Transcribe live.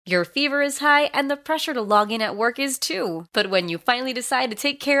Your fever is high and the pressure to log in at work is too. But when you finally decide to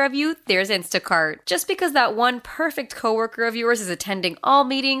take care of you, there's Instacart. Just because that one perfect coworker of yours is attending all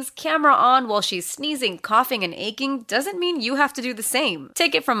meetings, camera on while she's sneezing, coughing, and aching, doesn't mean you have to do the same.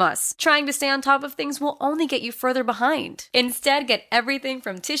 Take it from us. Trying to stay on top of things will only get you further behind. Instead, get everything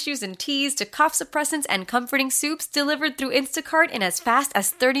from tissues and teas to cough suppressants and comforting soups delivered through Instacart in as fast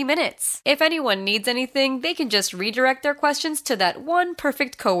as 30 minutes. If anyone needs anything, they can just redirect their questions to that one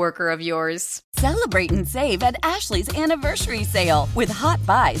perfect coworker of yours. Celebrate and save at Ashley's Anniversary Sale. With Hot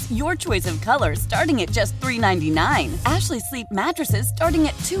Buys, your choice of colors starting at just $3.99. Ashley Sleep mattresses starting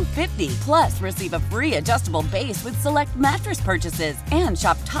at $2.50. Plus, receive a free adjustable base with select mattress purchases. And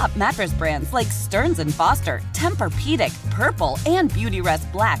shop top mattress brands like Stearns & Foster, Tempur-Pedic, Purple, and Beautyrest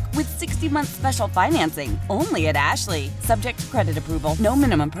Black with 60-month special financing. Only at Ashley. Subject to credit approval. No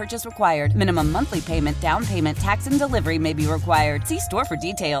minimum purchase required. Minimum monthly payment, down payment, tax, and delivery may be required. See store for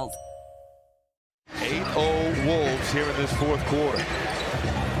details. 8-0 Wolves here in this fourth quarter.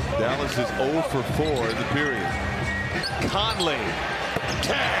 Dallas is 0 for 4 in the period. Conley.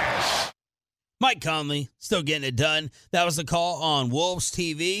 Cash. Mike Conley still getting it done. That was the call on Wolves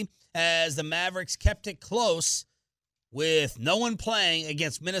TV as the Mavericks kept it close with no one playing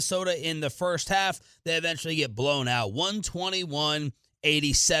against Minnesota in the first half. They eventually get blown out 121-87.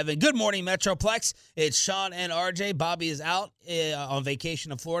 Good morning, Metroplex. It's Sean and RJ. Bobby is out on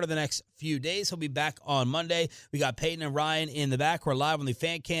vacation in Florida the next few days. He'll be back on Monday. We got Peyton and Ryan in the back. We're live on the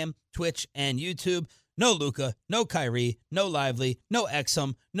Fan Cam, Twitch, and YouTube. No Luka, no Kyrie, no Lively, no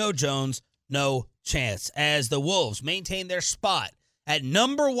Exum, no Jones, no chance. As the Wolves maintain their spot at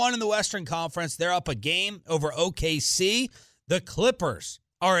number 1 in the Western Conference, they're up a game over OKC. The Clippers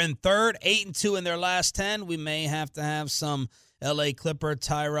are in third, 8-2 in their last 10. We may have to have some L.A. Clipper,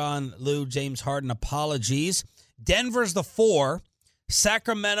 Tyronn Lue, James Harden apologies. Denver's the 4.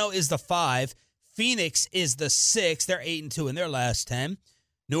 Sacramento is the 5. Phoenix is the 6. They're 8-2 in their last 10.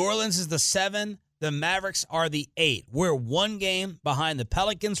 New Orleans is the 7. The Mavericks are the 8. We're one game behind the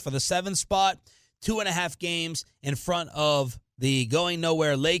Pelicans for the 7 spot, 2.5 games in front of the going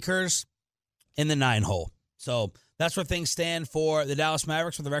nowhere Lakers in the 9 hole. So that's where things stand for the Dallas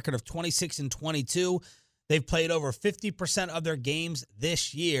Mavericks with a record of 26-22. They've played over 50% of their games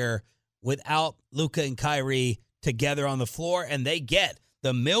this year without Luka and Kyrie together on the floor, and they get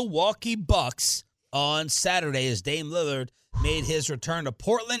the Milwaukee Bucks on Saturday as Dame Lillard made his return to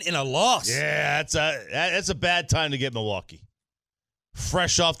Portland in a loss. Yeah, that's a bad time to get Milwaukee.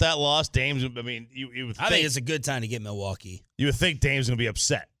 Fresh off that loss, Dame's. I mean, you would think, I think it's a good time to get Milwaukee. You would think Dame's going to be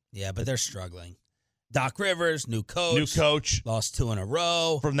upset. Yeah, but they're struggling. Doc Rivers, new coach. Lost 2 in a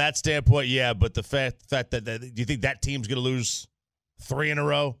row. From that standpoint, yeah, but the fact that do you think that team's going to lose 3 in a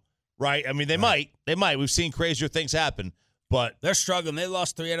row? Right? I mean, they might. They might. We've seen crazier things happen, but they're struggling. They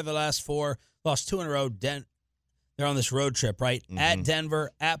lost 3 out of the last 4. Lost 2 in a row. They're on this road trip, right? Mm-hmm. At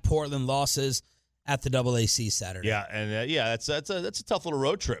Denver, at Portland, losses at the AAC Saturday. Yeah, and that's a tough little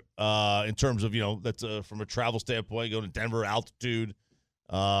road trip in terms of that's from a travel standpoint, going to Denver, altitude,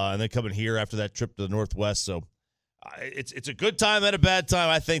 and then coming here after that trip to the Northwest. So it's a good time and a bad time,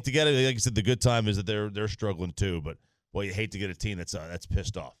 I think, to get it. Like I said, the good time is that they're struggling too, but. Well, you hate to get a team that's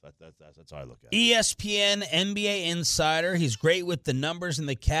pissed off. That's how I look at it. ESPN NBA insider. He's great with the numbers and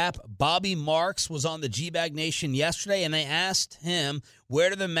the cap. Bobby Marks was on the G-Bag Nation yesterday, and they asked him, where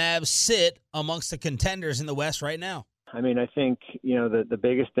do the Mavs sit amongst the contenders in the West right now? I mean, I think, the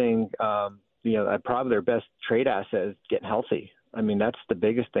biggest thing, probably their best trade asset is getting healthy. I mean, that's the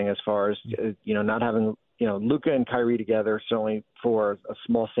biggest thing as far as, not having, Luka and Kyrie together, certainly for a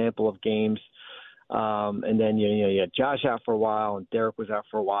small sample of games. And then you had Josh out for a while, and Derek was out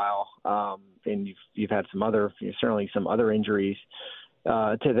for a while, and you've had certainly some other injuries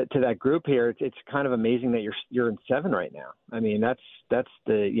to that group here. It's kind of amazing that you're in 7 right now. I mean, that's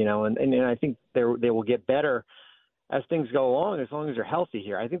the and I think they will get better as things go along as long as they're healthy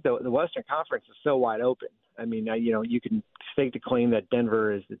here. I think the Western Conference is so wide open. I mean, you can stake the claim that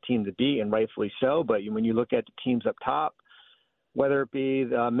Denver is the team to beat, and rightfully so. But when you look at the teams up top, whether it be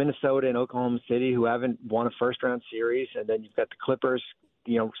Minnesota and Oklahoma City, who haven't won a first-round series, and then you've got the Clippers,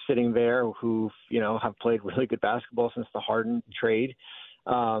 sitting there who, have played really good basketball since the Harden trade.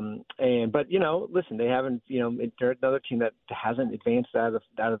 But listen, they haven't, they're another team that hasn't advanced out of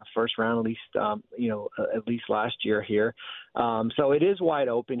the first round, at least last year here. So it is wide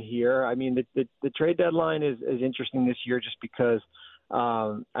open here. I mean, the trade deadline is interesting this year just because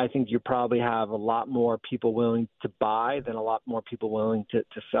I think you probably have a lot more people willing to buy than a lot more people willing to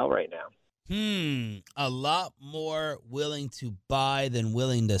sell right now. A lot more willing to buy than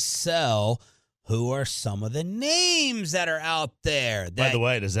willing to sell. Who are some of the names that are out there? By the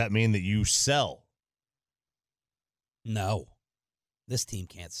way, does that mean that you sell? No. This team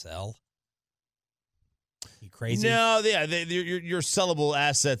can't sell. You crazy? No, yeah. Your sellable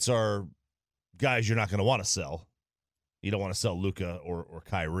assets are guys you're not going to want to sell. You don't want to sell Luka or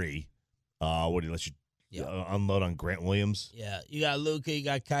Kyrie. What do you let you unload on Grant Williams? Yeah, you got Luka, you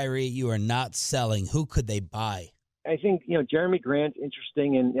got Kyrie. You are not selling. Who could they buy? I think, Jeremy Grant's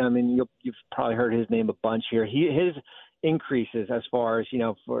interesting, and I mean, you've probably heard his name a bunch here. His increases as far as, he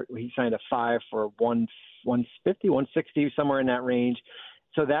signed a 5 for 150, 160, somewhere in that range.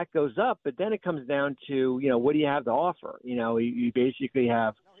 So that goes up, but then it comes down to, what do you have to offer? You basically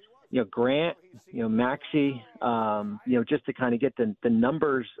have, Grant, Maxey, just to kind of get the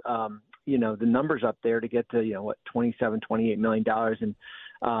numbers, the numbers up there to get to, $27-28 million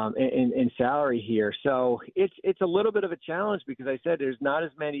in salary here. So it's a little bit of a challenge because I said there's not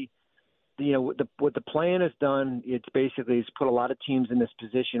as many. What the plan has done, it's basically it's put a lot of teams in this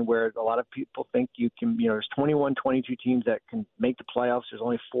position where a lot of people think you can, there's 21, 22 teams that can make the playoffs. There's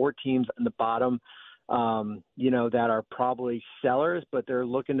only 4 teams in the bottom, that are probably sellers, but they're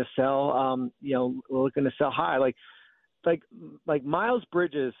looking to sell, looking to sell high. Like Miles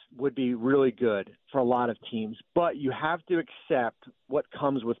Bridges would be really good for a lot of teams, but you have to accept what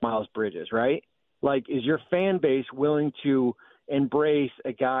comes with Miles Bridges, right? Like, is your fan base willing to embrace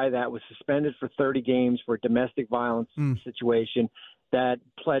a guy that was suspended for 30 games for a domestic violence situation that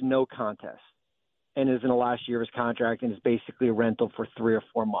pled no contest and is in the last year of his contract and is basically a rental for 3 or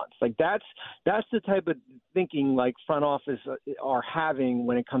 4 months? Like, that's the type of thinking like front office are having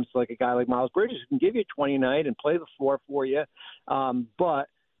when it comes to like a guy like Miles Bridges who can give you 20 a night and play the floor for you. But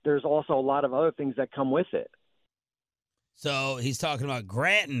there's also a lot of other things that come with it. So he's talking about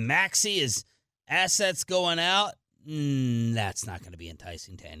Grant and Maxey as assets going out. That's not going to be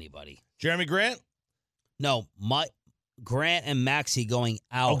enticing to anybody. Jeremy Grant? No, Grant and Maxey going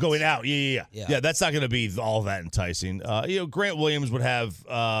out. Oh, going out. Yeah. That's not going to be all that enticing. Grant Williams would have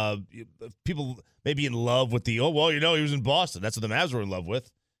people maybe in love with he was in Boston. That's what the Mavs were in love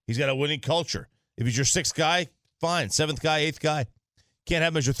with. He's got a winning culture. If he's your 6th guy, fine. 7th guy, 8th guy. Can't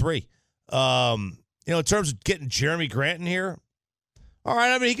have him as your 3. In terms of getting Jeremy Grant in here, all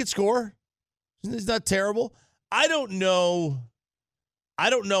right, I mean, he could score. He's not terrible. I don't know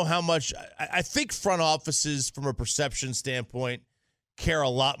how much. I think front offices, from a perception standpoint, care a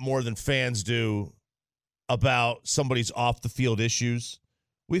lot more than fans do about somebody's off the field issues.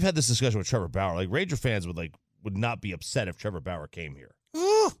 We've had this discussion with Trevor Bauer. Like, Ranger fans would not be upset if Trevor Bauer came here.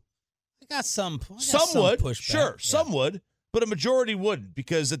 I got some. Some would, pushback. sure. Yeah. Some would, but a majority wouldn't,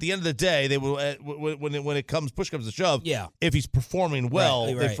 because at the end of the day, they will. When push comes to shove, yeah. If he's performing well,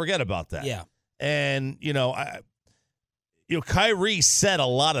 Right. they forget about that. Yeah. And, Kyrie said a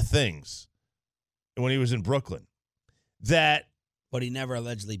lot of things when he was in Brooklyn that. But he never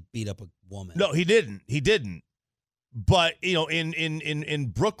allegedly beat up a woman. No, he didn't. But,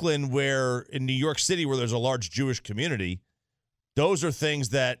 in Brooklyn, in New York City, where there's a large Jewish community, those are things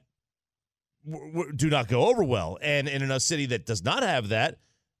that do not go over well. And in a city that does not have that,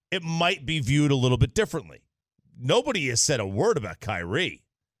 it might be viewed a little bit differently. Nobody has said a word about Kyrie.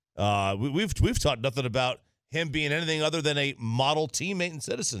 We've talked nothing about him being anything other than a model teammate and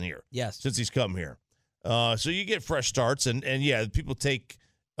citizen here. Yes, since he's come here. So you get fresh starts, and yeah, people take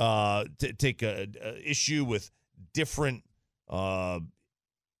a issue with different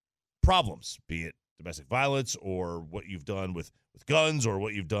problems, be it domestic violence or what you've done with guns, or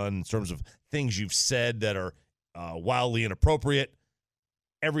what you've done in terms of things you've said that are wildly inappropriate.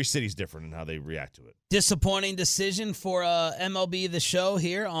 Every city's different in how they react to it. Disappointing decision for MLB The Show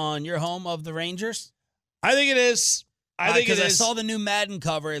here on your home of the Rangers? I think it is. Because I saw the new Madden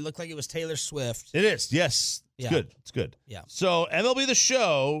cover. It looked like it was Taylor Swift. It is, yes. It's good. It's good. Yeah. So MLB The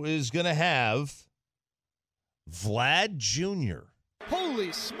Show is going to have Vlad Jr.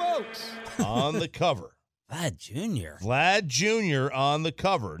 Holy smokes! On the cover. Vlad Jr. Vlad Jr. on the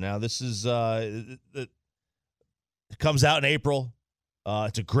cover. Now, this is it comes out in April.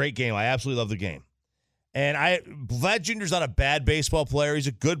 It's a great game. I absolutely love the game. And Vlad Jr. is not a bad baseball player. He's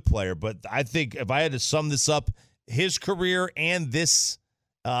a good player. But I think if I had to sum this up, his career and this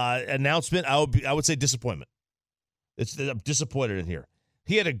announcement, I would say disappointment. I'm disappointed in here.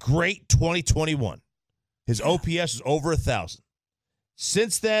 He had a great 2021. His OPS is over 1,000.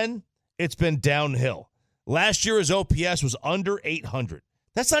 Since then, it's been downhill. Last year, his OPS was under 800.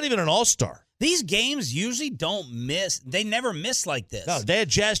 That's not even an all-star. These games usually don't miss. They never miss like this. No, they had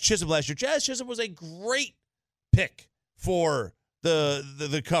Jazz Chisholm last year. Jazz Chisholm was a great pick for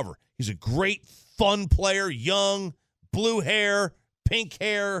the cover. He's a great, fun player, young, blue hair, pink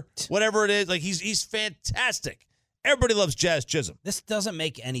hair, whatever it is. Like, he's fantastic. Everybody loves Jazz Chisholm. This doesn't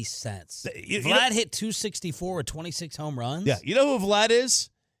make any sense. Vlad hit 264 with 26 home runs. Yeah, you know who Vlad is?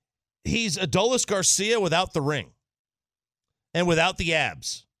 He's Adolis Garcia without the ring and without the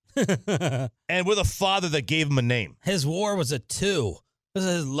abs and with a father that gave him a name. His WAR was a 2. This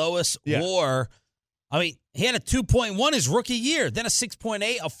is his lowest WAR. I mean, he had a 2.1 his rookie year, then a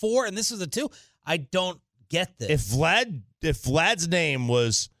 6.8, a 4, and this is a 2. I don't get this. If Vlad's name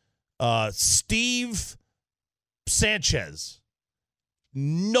was Steve Sanchez,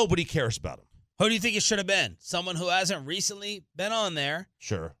 nobody cares about him. Who do you think it should have been? Someone who hasn't recently been on there.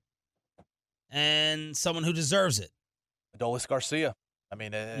 Sure. And someone who deserves it. Adolis Garcia. I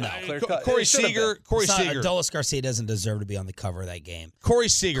mean, clear cut. Corey Seager. Adolis Garcia doesn't deserve to be on the cover of that game. Corey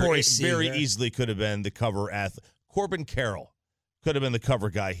Seager very easily could have been the cover athlete. Corbin Carroll could have been the cover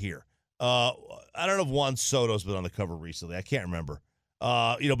guy here. I don't know if Juan Soto's been on the cover recently. I can't remember.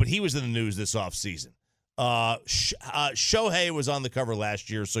 But he was in the news this offseason. Shohei was on the cover last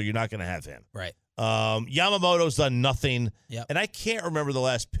year, so you're not going to have him. Right. Yamamoto's done nothing. Yep. And I can't remember the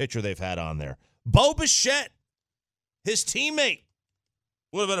last pitcher they've had on there. Bo Bichette, his teammate,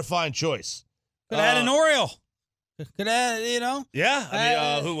 would have been a fine choice. Could have had an Oriole. Could have, Yeah.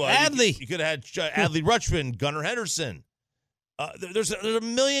 I mean, who? Adley. You could have had Adley Rutschman, Gunnar Henderson. There's a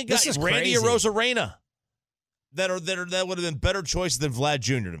million guys. This is Randy crazy. Arozarena that would have been better choices than Vlad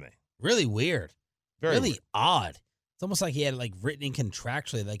Jr. to me. Really weird. Very really weird. odd. It's almost like he had written in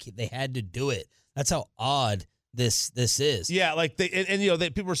contractually, like they had to do it. That's how odd this is. Yeah, like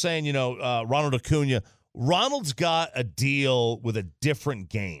people were saying, Ronald Acuna. Ronald's got a deal with a different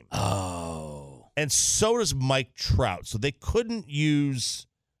game. Oh. And so does Mike Trout. So they couldn't use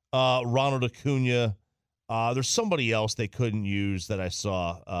Ronald Acuna. There's somebody else they couldn't use that I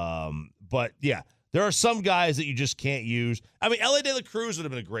saw. But, yeah, there are some guys that you just can't use. I mean, L.A. De La Cruz would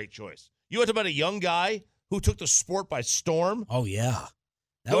have been a great choice. You want to talk about a young guy who took the sport by storm? Oh, yeah.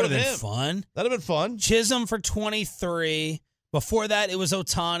 That would have been fun. That would have been fun. Chisholm for 23. Before that, it was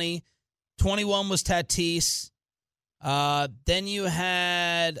Ohtani. 21 was Tatis. Then you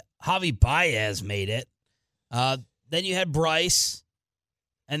had Javi Baez made it. Then you had Bryce.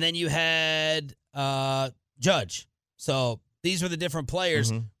 And then you had Judge. So these were the different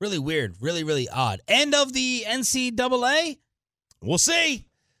players. Mm-hmm. Really weird. Really, really odd. End of the NCAA? We'll see.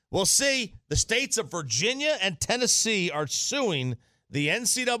 We'll see. The states of Virginia and Tennessee are suing the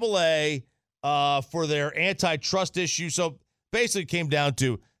NCAA for their antitrust issue. So basically it came down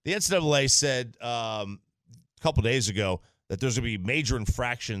to the NCAA said a couple days ago that there's going to be major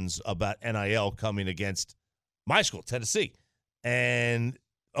infractions about NIL coming against my school, Tennessee, and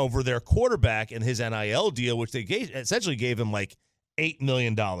over their quarterback and his NIL deal, which they essentially gave him like $8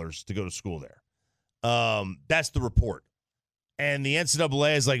 million to go to school there. That's the report. And the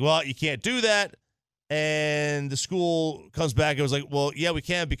NCAA is like, well, you can't do that. And the school comes back and was like, well, yeah, we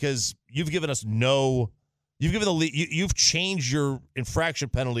can because you've given us you've changed your infraction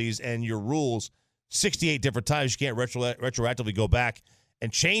penalties and your rules 68 different times. You can't retroactively go back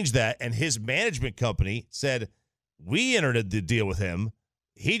and change that. And his management company said, we entered the deal with him.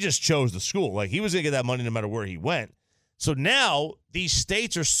 He just chose the school. Like, he was going to get that money no matter where he went. So now these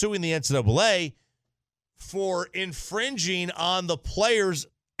states are suing the NCAA for infringing on the players'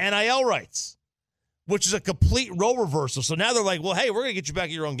 NIL rights, which is a complete role reversal. So now they're like, well, hey, we're going to get you back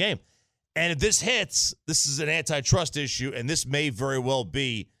in your own game. And if this hits, this is an antitrust issue, and this may very well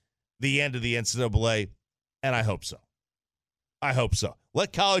be the end of the NCAA, and I hope so. I hope so.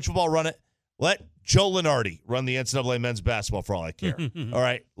 Let college football run it. Let Joe Lunardi run the NCAA men's basketball for all I care. All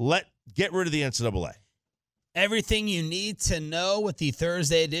right? Get rid of the NCAA. Everything you need to know with the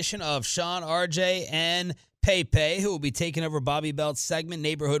Thursday edition of Sean, RJ, and Pepe, who will be taking over Bobby Belt's segment,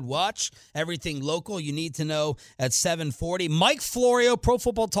 Neighborhood Watch. Everything local you need to know at 7:40. Mike Florio,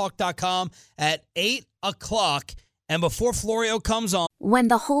 ProFootballTalk.com at 8 o'clock. And before Florio comes on. When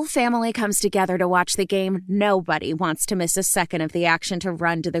the whole family comes together to watch the game, nobody wants to miss a second of the action to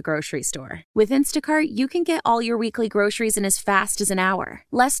run to the grocery store. With Instacart, you can get all your weekly groceries in as fast as an hour.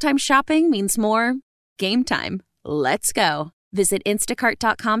 Less time shopping means more game time. Let's go. Visit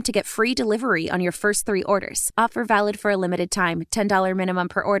instacart.com to get free delivery on your first 3 orders. Offer valid for a limited time. $10 minimum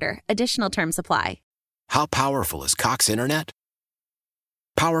per order. Additional terms apply. How powerful is Cox Internet?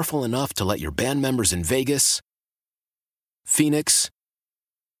 Powerful enough to let your band members in Vegas, Phoenix,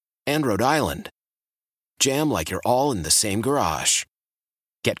 and Rhode Island jam like you're all in the same garage.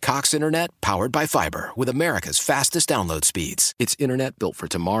 Get Cox Internet powered by fiber with America's fastest download speeds. It's internet built for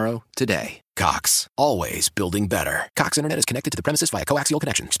tomorrow, today. Cox, always building better. Cox Internet is connected to the premises via coaxial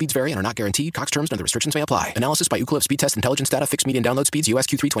connection. Speeds vary and are not guaranteed. Cox terms and other restrictions may apply. Analysis by Ookla of Speed Test Intelligence Data. Fixed median download speeds.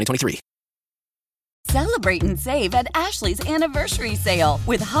 USQ3 2023. Celebrate and save at Ashley's Anniversary Sale.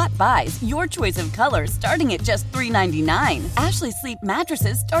 With Hot Buys, your choice of colors starting at just $3.99. Ashley Sleep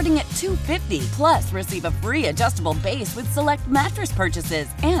mattresses starting at $2.50. Plus, receive a free adjustable base with select mattress purchases.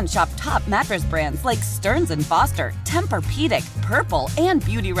 And shop top mattress brands like Stearns & Foster, Tempur-Pedic, Purple, and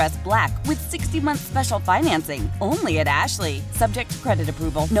Beautyrest Black with 60-month special financing. Only at Ashley. Subject to credit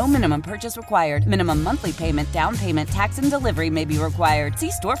approval. No minimum purchase required. Minimum monthly payment, down payment, tax, and delivery may be required. See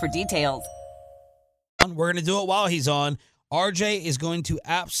store for details. We're going to do it while he's on. RJ is going to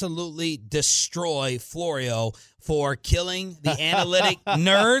absolutely destroy Florio for killing the analytic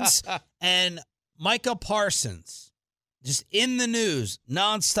nerds. And Micah Parsons, just in the news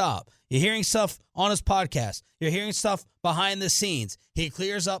nonstop. You're hearing stuff on his podcast. You're hearing stuff behind the scenes. He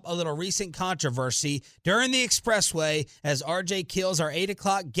clears up a little recent controversy during the expressway as RJ kills our 8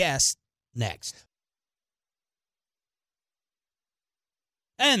 o'clock guest next.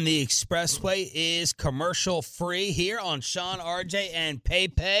 And the expressway is commercial-free here on Sean, RJ, and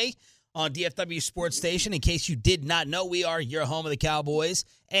Pepe on DFW Sports Station. In case you did not know, we are your home of the Cowboys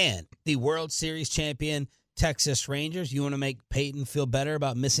and the World Series champion Texas Rangers. You want to make Peyton feel better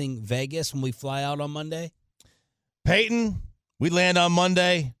about missing Vegas when we fly out on Monday? Peyton, we land on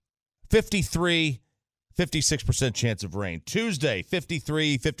Monday, 56% chance of rain. Tuesday,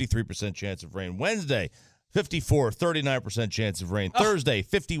 53% chance of rain. Wednesday, 39% chance of rain. Thursday,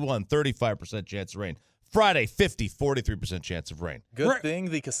 35% chance of rain. Friday, 43% chance of rain. Good thing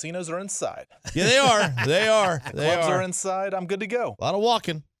the casinos are inside. Yeah, they are. They are. Clubs are inside. I'm good to go. A lot of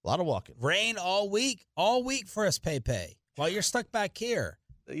walking. Rain all week for us, Pepe, while you're stuck back here.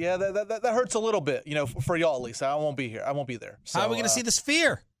 Yeah, that hurts a little bit, for y'all at least. I won't be here. I won't be there. So, how are we going to see the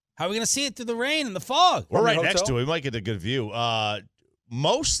sphere? How are we going to see it through the rain and the fog? We're right next to it. We might get a good view.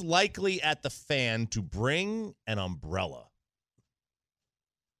 Most likely at the fan to bring an umbrella.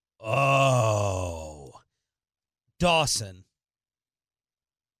 Oh. Dawson.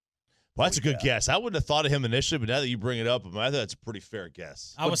 Well, that's a good guess. I wouldn't have thought of him initially, but now that you bring it up, I think that's a pretty fair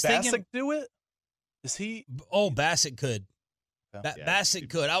guess. Would Bassick do it? Is he? Oh, Bassick could. Bassick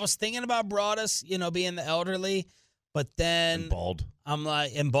could. I was thinking about Broadus, being the elderly, but then and bald.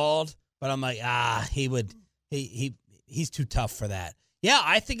 But I'm like, he would. He's too tough for that. Yeah,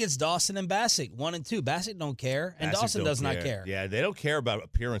 I think it's Dawson and Bassick, 1 and 2. Bassick don't care, and Dawson does not care. Yeah, they don't care about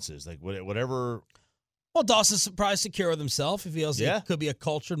appearances, like whatever. Well, Dawson's probably secure with himself. He feels it could be a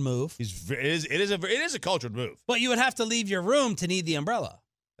cultured move. It is a cultured move. But you would have to leave your room to need the umbrella.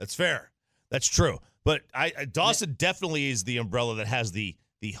 That's fair. That's true. But Dawson definitely is the umbrella that has the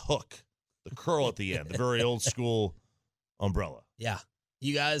hook, the curl at the end, the very old school umbrella. Yeah.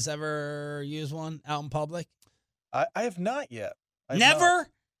 You guys ever use one out in public? I have not yet. Never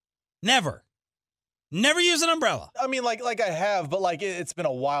use an umbrella. I mean, like I have, but it's been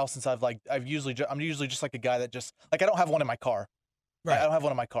a while since I'm usually just like a guy that just I don't have one in my car. Right. I don't have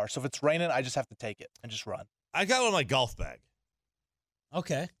one in my car. So if it's raining, I just have to take it and just run. I got one in my golf bag.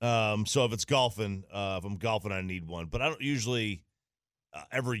 Okay. So if it's golfing, if I'm golfing, I need one, but I don't usually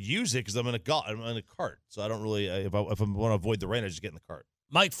ever use it because I'm in a cart. So I don't really if I want to avoid the rain, I just get in the cart.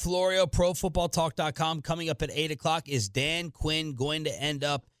 Mike Florio, ProFootballTalk.com. Coming up at 8 o'clock, is Dan Quinn going to end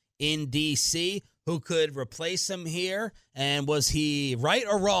up in D.C.? Who could replace him here? And was he right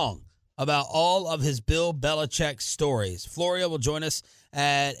or wrong about all of his Bill Belichick stories? Florio will join us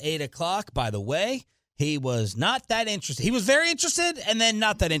at 8 o'clock. By the way, he was not that interested. He was very interested and then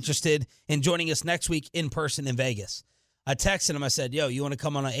not that interested in joining us next week in person in Vegas. I texted him. I said, yo, you want to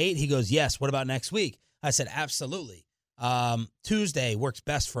come on at 8? He goes, yes. What about next week? I said, absolutely. Tuesday works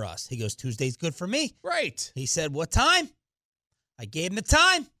best for us. He goes, Tuesday's good for me. Right. He said, what time? I gave him the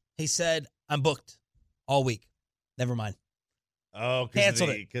time. He said, I'm booked all week. Never mind. Oh,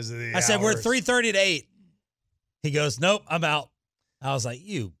 canceled it. Because of the I said, we're 3:30 to 8. He goes, nope, I'm out. I was like,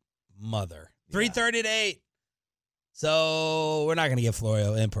 you mother. 3:30 to 8. So we're not going to get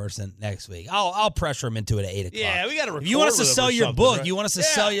Florio in person next week. I'll pressure him into it at 8 o'clock. Yeah, we got to record. If you want us to sell your book, right? You want us to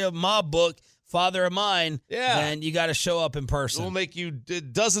sell your mob book, Father of Mine, then you got to show up in person. We'll make you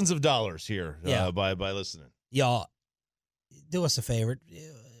dozens of dollars here by listening. Y'all, do us a favor.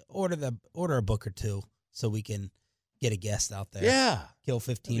 Order a book or two so we can get a guest out there. Yeah. Kill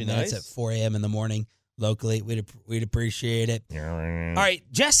 15 minutes at 4 a.m. in the morning locally. We'd appreciate it. All right,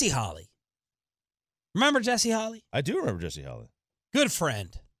 Jesse Holley. Remember Jesse Holley? I do remember Jesse Holley. Good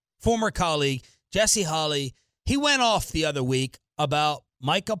friend, former colleague, Jesse Holley. He went off the other week about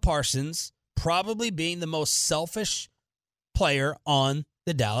Micah Parsons probably being the most selfish player on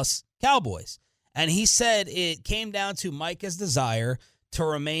the Dallas Cowboys. And he said it came down to Micah's desire to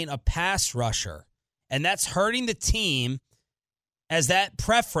remain a pass rusher. And that's hurting the team, as that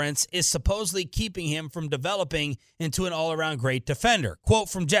preference is supposedly keeping him from developing into an all-around great defender. Quote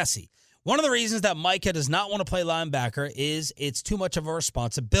from Jesse: "One of the reasons that Micah does not want to play linebacker is it's too much of a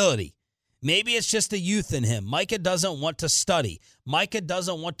responsibility. Maybe it's just the youth in him. Micah doesn't want to study. Micah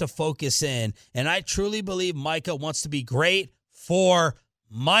doesn't want to focus in. And I truly believe Micah wants to be great for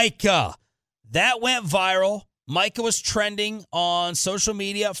Micah." That went viral. Micah was trending on social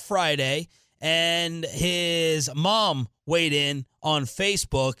media Friday, and his mom weighed in on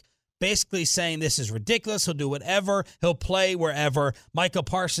Facebook, basically saying this is ridiculous. He'll do whatever. He'll play wherever. Micah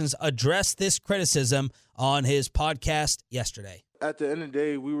Parsons addressed this criticism on his podcast yesterday. At the end of the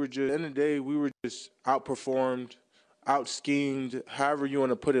day, we were just outperformed, out-schemed, however you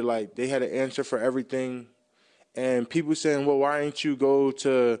want to put it. Like, they had an answer for everything. And people saying, well, why ain't you go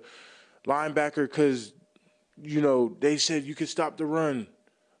to linebacker? Because, they said you could stop the run.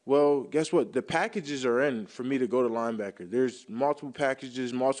 Well, guess what? The packages are in for me to go to linebacker. There's multiple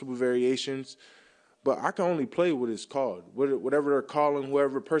packages, multiple variations, but I can only play what it's called. Whatever they're calling,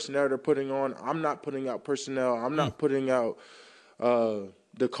 whoever personnel they're putting on, I'm not putting out personnel. I'm not putting out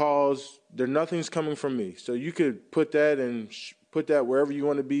the calls. Nothing's coming from me. So you could put that and put that wherever you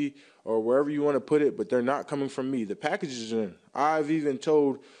want to be or wherever you want to put it, but they're not coming from me. The packages are in. I've even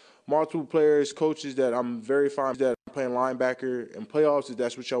told multiple players, coaches, that I'm very fine that I'm playing linebacker in playoffs. If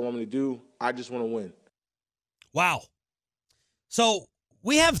that's what y'all want me to do, I just want to win. Wow. So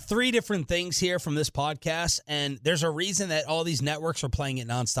we have 3 different things here from this podcast, and there's a reason that all these networks are playing it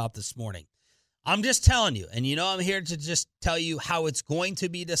nonstop this morning. I'm just telling you, and I'm here to just tell you how it's going to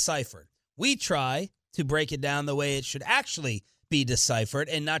be deciphered. We try to break it down the way it should actually be deciphered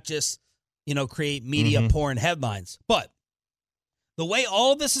and not just, create media porn headlines. But the way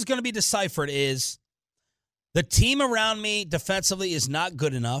all of this is going to be deciphered is the team around me defensively is not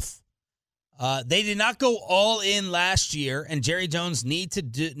good enough. They did not go all in last year, and Jerry Jones needs to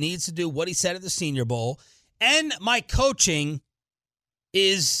do what he said at the Senior Bowl. And my coaching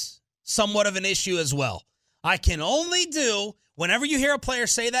is somewhat of an issue as well. I can only do, whenever you hear a player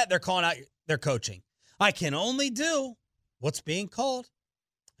say that, they're calling out their coaching. I can only do what's being called.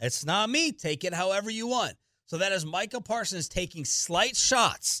 It's not me. Take it however you want. So that is Micah Parsons taking slight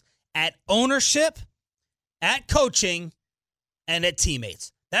shots at ownership, at coaching, and at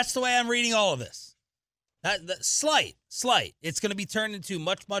teammates. That's the way I'm reading all of this. That slight. It's going to be turned into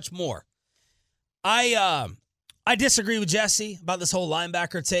much, much more. I disagree with Jesse about this whole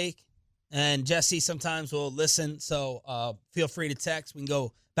linebacker take, and Jesse sometimes will listen, so feel free to text. We can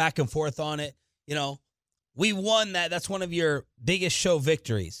go back and forth on it. We won that. That's one of your biggest show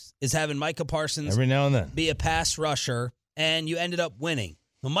victories, is having Micah Parsons every now and then be a pass rusher, and you ended up winning.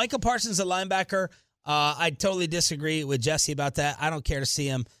 When Micah Parsons a linebacker, I totally disagree with Jesse about that. I don't care to see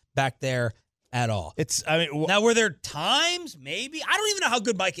him back there at all. Now, were there times, maybe? I don't even know how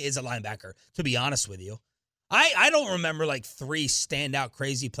good Micah is a linebacker, to be honest with you. I don't remember 3 standout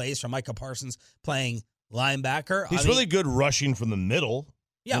crazy plays from Micah Parsons playing linebacker. He's really good rushing from the middle.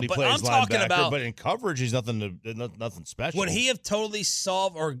 Yeah, when he but plays I'm talking linebacker, about. But in coverage, he's nothing special. Would he have totally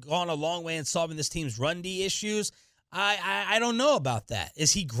solved or gone a long way in solving this team's run D issues? I don't know about that.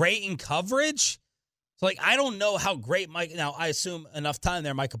 Is he great in coverage? So, I don't know how great Mike. Now, I assume enough time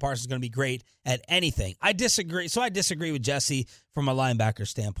there, Micah Parsons is going to be great at anything. I disagree. So I disagree with Jesse from a linebacker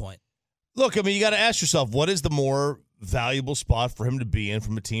standpoint. Look, you got to ask yourself, what is the more valuable spot for him to be in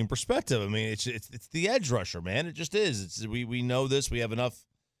from a team perspective? It's the edge rusher, man. It just is. We know this. We have enough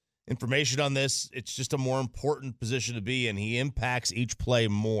information on this. It's just a more important position to be in. He impacts each play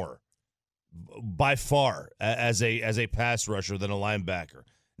more, by far, as a pass rusher than a linebacker.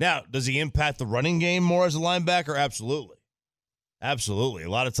 Now, does he impact the running game more as a linebacker? Absolutely. Absolutely. A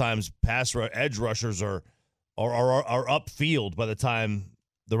lot of times edge rushers are upfield by the time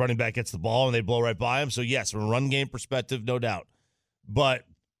the running back gets the ball and they blow right by him. So, yes, from a run game perspective, no doubt. But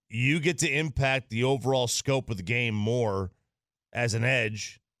you get to impact the overall scope of the game more as an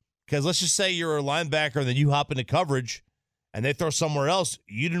edge. Because let's just say you're a linebacker and then you hop into coverage and they throw somewhere else.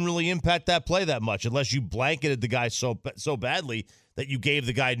 You didn't really impact that play that much unless you blanketed the guy so badly that you gave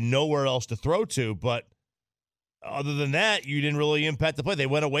the guy nowhere else to throw to. But other than that, you didn't really impact the play. They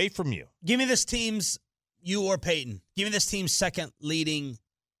went away from you. Give me this team's, you or Peyton, give me this team's second leading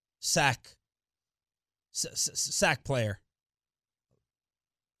sack player.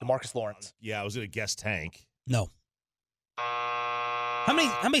 DeMarcus Lawrence. Yeah, I was going to guess Tank. No. How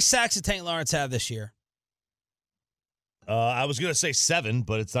many sacks did Tank Lawrence have this year? I was going to say 7,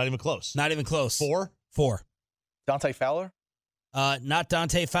 but it's not even close. Not even close. 4? 4. Dante Fowler? Not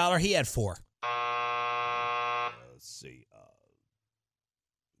Dante Fowler. He had 4. Let's see.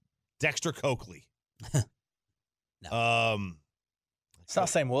 Dexter Coakley. No. It's not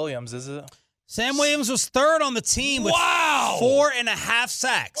Sam Williams, is it? Sam Williams was 3rd on the team with 4.5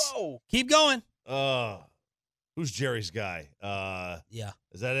 sacks. Whoa. Keep going. Who's Jerry's guy? Yeah.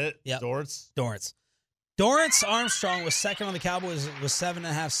 Is that it? Yeah. Dorrance? Dorrance Armstrong was 2nd on the Cowboys with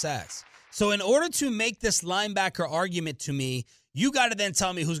 7.5 sacks. So in order to make this linebacker argument to me, you got to then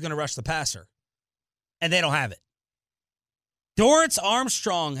tell me who's going to rush the passer. And they don't have it. Dorrance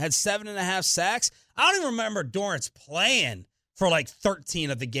Armstrong had 7.5 sacks. I don't even remember Dorrance playing for like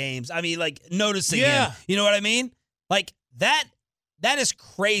 13 of the games. I mean, like noticing him. You know what I mean? Like that is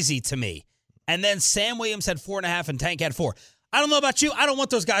crazy to me. And then Sam Williams had 4.5 and Tank had 4. I don't know about you. I don't want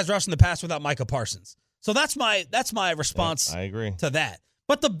those guys rushing the pass without Micah Parsons. So that's my response I agree. to that.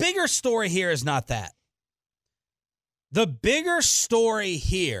 But the bigger story here is not that. The bigger story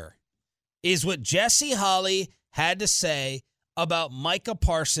here is what Jesse Holley had to say about Micah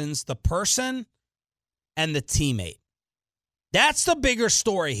Parsons, the person and the teammate. That's the bigger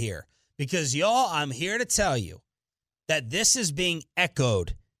story here. Because, y'all, I'm here to tell you that this is being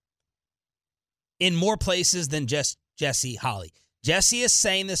echoed in more places than just Jesse Holley. Jesse is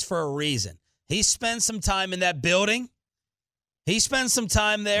saying this for a reason. He spends some time in that building. He spends some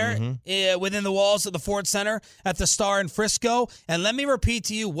time there within the walls of the Ford Center at the Star in Frisco. And let me repeat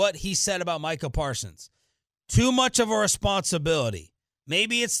to you what he said about Micah Parsons. Too much of a responsibility.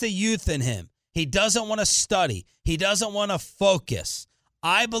 Maybe it's the youth in him. He doesn't want to study. He doesn't want to focus.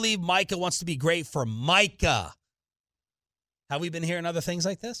 I believe Micah wants to be great for Micah. Have we been hearing other things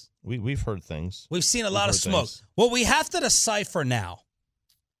like this? We've heard things. We've seen a lot of smoke. Things. What we have to decipher now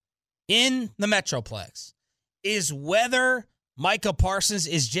in the Metroplex is whether Micah Parsons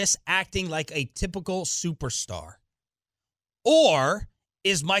is just acting like a typical superstar, or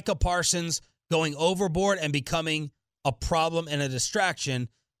is Micah Parsons going overboard and becoming a problem and a distraction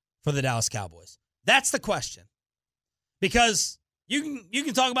for the Dallas Cowboys? That's the question. Because you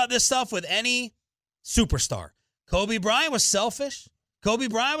can talk about this stuff with any superstar. Kobe Bryant was selfish. Kobe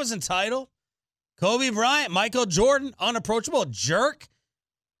Bryant was entitled. Kobe Bryant, Michael Jordan, unapproachable, jerk.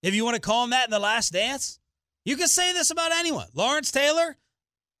 If you want to call him that in The Last Dance, you can say this about anyone. Lawrence Taylor,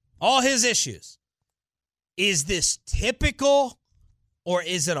 all his issues. Is this typical or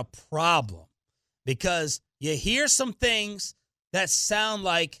is it a problem? Because you hear some things that sound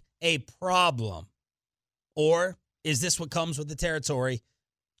like a problem. Or is this what comes with the territory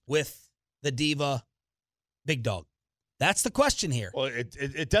with the diva big dog? That's the question here. Well, it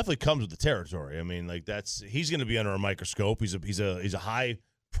definitely comes with the territory. I mean, like he's going to be under a microscope. He's a high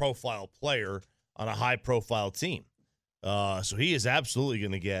profile player on a high profile team. So he is absolutely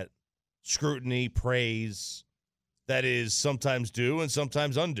going to get scrutiny, praise that is sometimes due and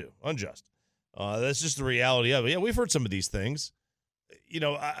sometimes unjust. That's just the reality of it. Yeah, we've heard some of these things. You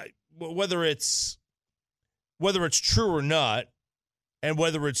know, whether it's true or not, and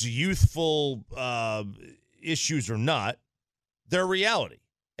whether it's youthful issues or not, they're reality.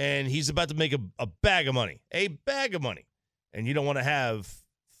 And he's about to make a bag of money, and you don't want to have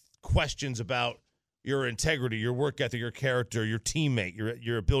questions about your integrity, your work ethic, your character, your teammate,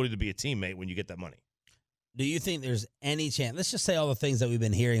 your ability to be a teammate when you get that money. Do you think there's any chance? Let's just say all the things that we've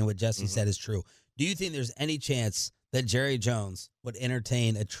been hearing and what Jesse said is true. Do you think there's any chance that Jerry Jones would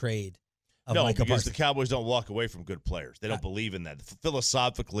entertain a trade of No, Micah because Parsons? the Cowboys don't walk away from good players. They don't believe in that.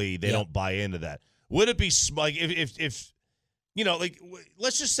 Philosophically, they don't buy into that. Would it be like if you know, like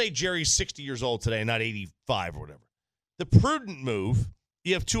let's just say Jerry's 60 years old today, not 85 or whatever. The prudent move,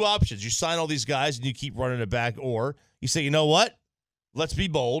 you have two options. You sign all these guys and you keep running it back, or you say, you know what? Let's be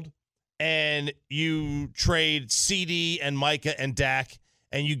bold. And you trade CD and Micah and Dak,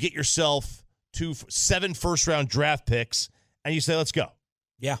 and you get yourself 7 first-round draft picks, and you say, let's go.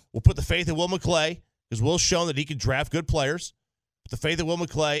 Yeah. We'll put the faith in Will McClay, because Will's shown that he can draft good players. Put the faith in Will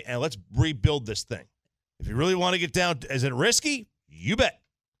McClay, and let's rebuild this thing. If you really want to get down, is it risky? You bet.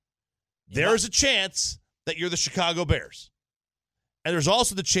 Yeah. There's a chance that you're the Chicago Bears. And there's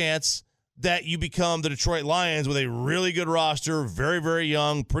also the chance that you become the Detroit Lions with a really good roster, very, very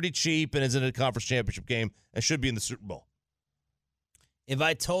young, pretty cheap, and is in a conference championship game and should be in the Super Bowl. If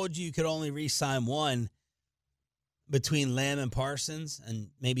I told you could only re-sign one between Lamb and Parsons and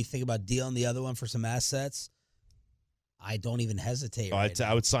maybe think about dealing the other one for some assets, I don't even hesitate.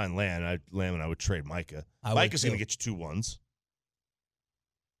 I would sign Lamb. And I would trade Micah. Micah's going to get you 2 1s.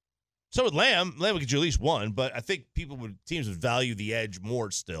 So would Lamb. Lamb would get you at least 1, but I think teams would value the edge more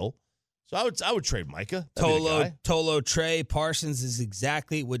still. So I would trade Micah. Tolo, Trey, Parsons is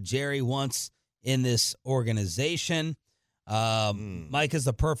exactly what Jerry wants in this organization. Mike is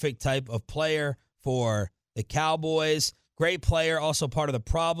the perfect type of player for the Cowboys. Great player, also part of the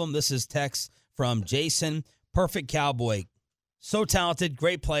problem. This is text from Jason. Perfect Cowboy. So talented,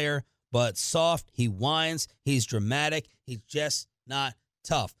 great player, but soft. He whines. He's dramatic. He's just not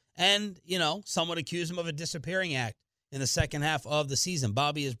tough. And, some would accuse him of a disappearing act in the second half of the season.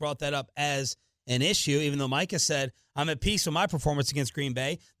 Bobby has brought that up as an issue, even though Micah said, I'm at peace with my performance against Green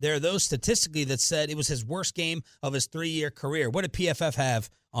Bay. There are those statistically that said it was his worst game of his 3-year career. What did PFF have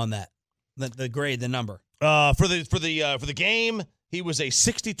on that? The grade, the number? For the game, he was a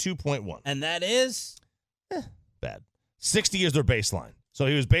 62.1. And that is? Bad. 60 is their baseline. So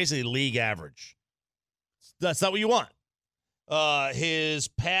he was basically league average. That's not what you want. His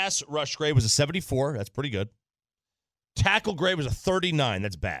pass rush grade was a 74. That's pretty good. Tackle grade was a 39.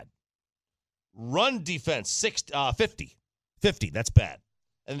 That's bad. Run defense, 50. 50. That's bad.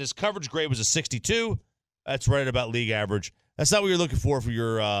 And his coverage grade was a 62. That's right at about league average. That's not what you're looking for from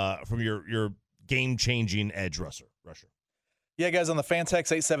your game-changing edge rusher. Yeah, guys, on the fan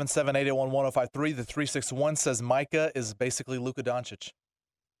text, 877-881-1053, the 361 says Micah is basically Luka Doncic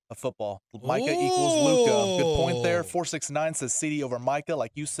of football. Micah equals Luka. Good point there. 469 says CD over Micah,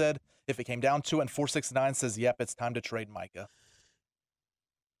 like you said, if it came down to it. And 469 says, yep, it's time to trade Micah.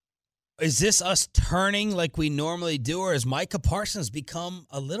 Is this us turning like we normally do, or has Micah Parsons become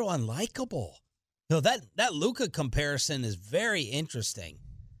a little unlikable? That Luka comparison is very interesting.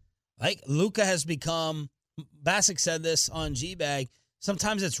 Like, Luka has become, Bassick said this on G-Bag,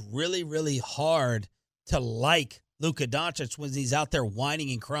 sometimes it's really, really hard to like Luka Doncic when he's out there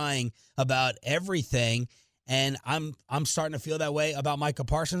whining and crying about everything. And I'm starting to feel that way about Micah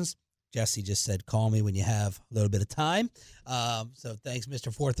Parsons. Jesse just said, call me when you have a little bit of time. So thanks,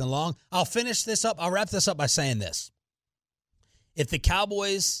 Mr. Fourth and Long. I'll finish this up. I'll wrap this up by saying this. If the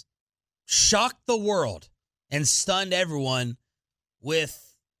Cowboys shocked the world and stunned everyone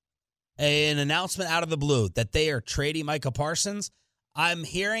with an announcement out of the blue that they are trading Micah Parsons, I'm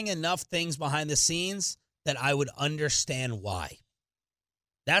hearing enough things behind the scenes that I would understand why.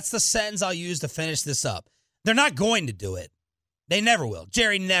 That's the sentence I'll use to finish this up. They're not going to do it. They never will.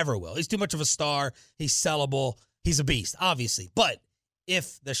 Jerry never will. He's too much of a star. He's sellable. He's a beast, obviously. But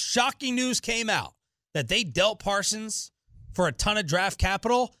if the shocking news came out that they dealt Parsons for a ton of draft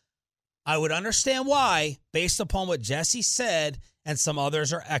capital, I would understand why, based upon what Jesse said and some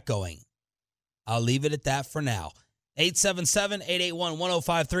others are echoing. I'll leave it at that for now.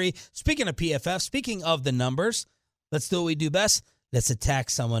 877-881-1053. Speaking of PFF, speaking of the numbers, let's do what we do best. Let's attack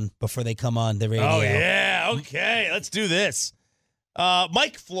someone before they come on the radio. Oh, yeah. Okay. Let's do this.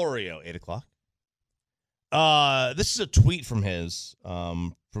 Mike Florio, 8 o'clock. This is a tweet from his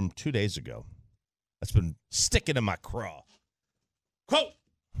from 2 days ago. That's been sticking in my craw. Quote,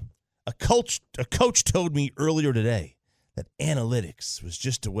 a coach told me earlier today that analytics was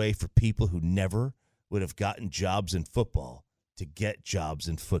just a way for people who never would have gotten jobs in football to get jobs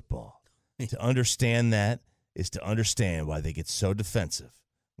in football. To understand that is to understand why they get so defensive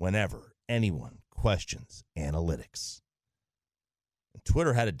whenever anyone questions analytics. And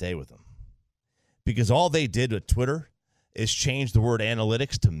Twitter had a day with them because all they did with Twitter is change the word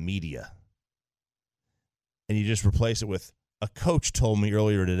analytics to media. And you just replace it with, a coach told me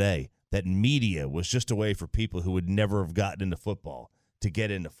earlier today that media was just a way for people who would never have gotten into football to get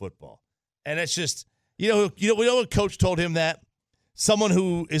into football. And it's just, we know what coach told him that? Someone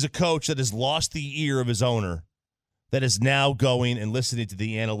who is a coach that has lost the ear of his owner, that is now going and listening to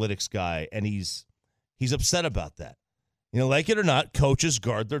the analytics guy, and he's upset about that. Like it or not, coaches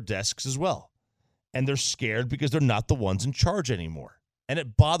guard their desks as well. And they're scared because they're not the ones in charge anymore. And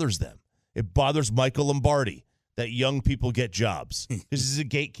it bothers them. It bothers Michael Lombardi that young people get jobs. This is a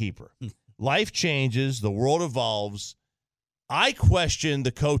gatekeeper. Life changes. The world evolves. I question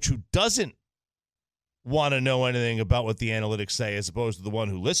the coach who doesn't want to know anything about what the analytics say as opposed to the one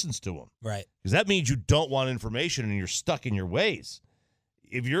who listens to them. Right. Because that means you don't want information and you're stuck in your ways.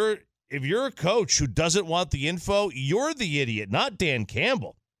 If you're a coach who doesn't want the info, you're the idiot, not Dan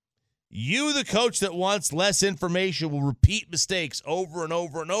Campbell. You, the coach that wants less information, will repeat mistakes over and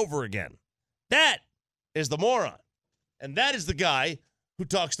over and over again. That is the moron. And that is the guy who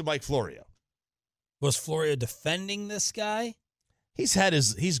talks to Mike Florio. Was Florio defending this guy?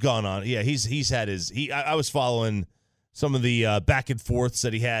 He's gone on. Yeah, he's had his. I was following some of the back and forths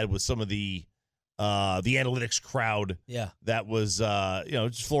that he had with some of the analytics crowd. Yeah, that was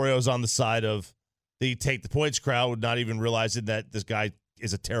just Florio's on the side of the take the points crowd, not even realizing that this guy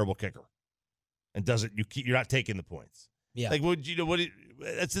is a terrible kicker and you're not taking the points. Yeah, like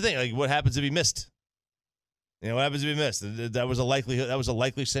that's the thing. Like, what happens if he missed? What happens if he missed? That was a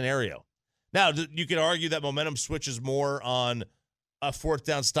likely scenario. Now, you could argue that momentum switches more on a fourth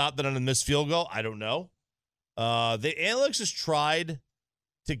down stop than on a missed field goal. I don't know. The analytics has tried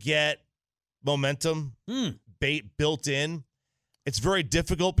to get momentum built in. It's very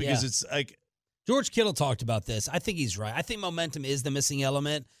difficult because it's like George Kittle talked about this. I think he's right. I think momentum is the missing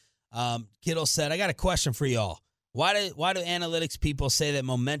element. Kittle said, I got a question for y'all. Why do analytics people say that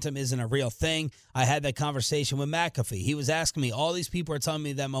momentum isn't a real thing? I had that conversation with McAfee. He was asking me, all these people are telling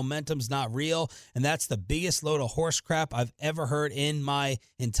me that momentum's not real, and that's the biggest load of horse crap I've ever heard in my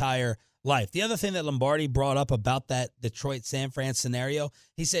entire life. The other thing that Lombardi brought up about that Detroit-San Fran scenario,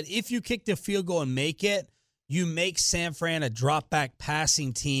 he said, if you kick the field goal and make it, you make San Fran a drop-back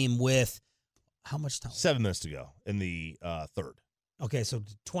passing team with how much time? 7 minutes to go in the third. Okay, so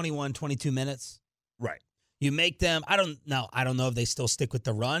 21, 22 minutes? Right. You make them, I don't know if they still stick with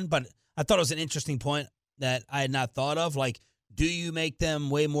the run, but I thought it was an interesting point that I had not thought of. Like, do you make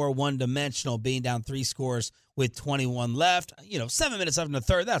them way more one-dimensional, being down 3 scores with 21 left? 7 minutes left in the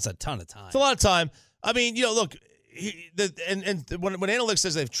third, that's a ton of time. It's a lot of time. I mean, look, when analytics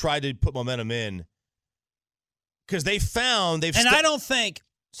says they've tried to put momentum in, because they found they've. And I don't think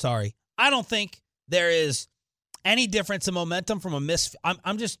there is any difference in momentum from a miss.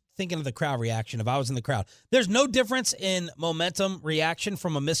 I'm just thinking of the crowd reaction. If I was in the crowd, there's no difference in momentum reaction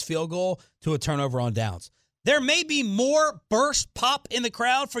from a missed field goal to a turnover on downs. There may be more burst pop in the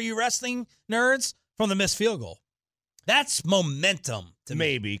crowd for you wrestling nerds from the missed field goal. That's momentum to me.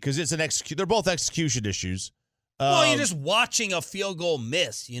 Maybe because it's an execute. They're both execution issues. Well, you're just watching a field goal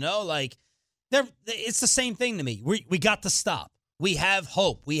miss. It's the same thing to me. We got the stop. We have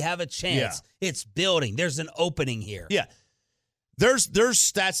hope. We have a chance. Yeah. It's building. There's an opening here. Yeah. There's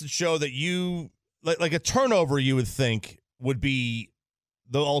stats that show that you like a turnover you would think would be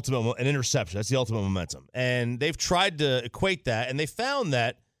the ultimate, an interception. That's the ultimate momentum. And they've tried to equate that, and they found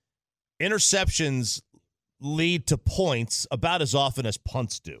that interceptions lead to points about as often as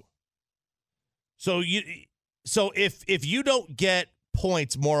punts do. So if you don't get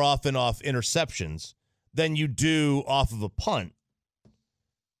points more often off interceptions than you do off of a punt,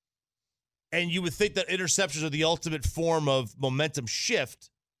 and you would think that interceptions are the ultimate form of momentum shift,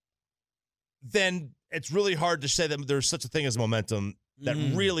 then it's really hard to say that there's such a thing as momentum that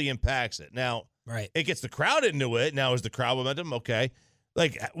really impacts it. Now, It gets the crowd into it. Now, is the crowd momentum? Okay.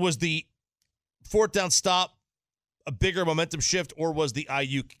 Like, was the fourth down stop a bigger momentum shift, or was the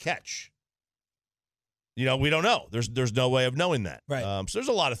Ayuk catch? We don't know. There's no way of knowing that. Right. So there's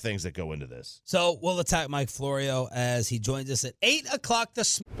a lot of things that go into this. So we'll attack Mike Florio as he joins us at 8 o'clock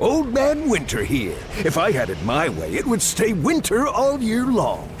this Old Man Winter here. If I had it my way, it would stay winter all year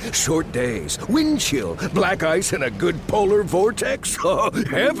long. Short days, wind chill, black ice, and a good polar vortex. Oh,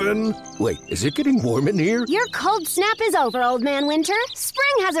 heaven. Wait, is it getting warm in here? Your cold snap is over, Old Man Winter.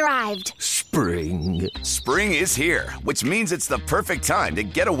 Spring has arrived. Spring. Spring is here, which means it's the perfect time to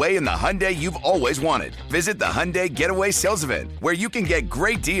get away in the Hyundai you've always wanted. Visit the Hyundai Getaway Sales Event, where you can get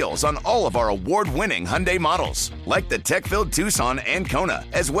great deals on all of our award-winning Hyundai models, like the tech-filled Tucson and Kona,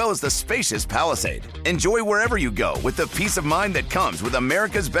 as well as the spacious Palisade. Enjoy wherever you go with the peace of mind that comes with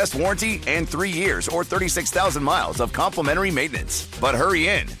America's best warranty and 3 years or 36,000 miles of complimentary maintenance. But hurry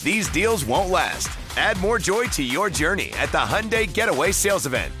in, these deals won't last. Add more joy to your journey at the Hyundai Getaway Sales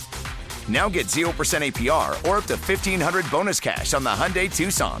Event. Now get 0% APR or up to $1,500 bonus cash on the Hyundai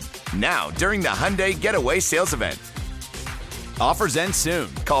Tucson. Now, during the Hyundai Getaway Sales Event. Offers end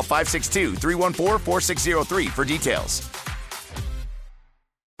soon. Call 562-314-4603 for details.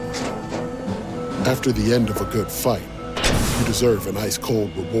 After the end of a good fight, you deserve an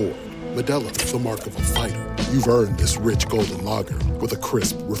ice-cold reward. Modelo is the mark of a fighter. You've earned this rich golden lager with a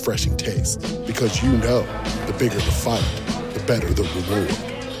crisp, refreshing taste. Because you know, the bigger the fight, the better the reward.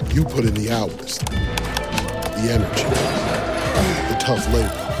 You put in the hours, the energy, the tough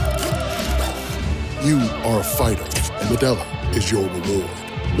labor. You are a fighter, and Modelo is your reward.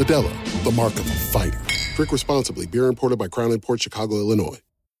 Modelo, the mark of a fighter. Drink responsibly. Beer imported by Crown Imports, Chicago, Illinois.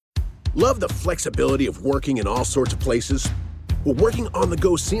 Love the flexibility of working in all sorts of places? Well, working on the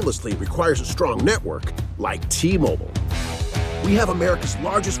go seamlessly requires a strong network like T-Mobile. We have America's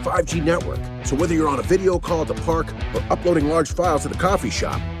largest 5G network, so whether you're on a video call at the park or uploading large files at the coffee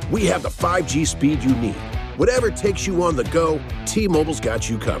shop, we have the 5G speed you need. Whatever takes you on the go, T-Mobile's got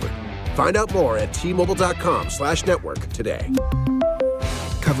you covered. Find out more at T-Mobile.com/network today.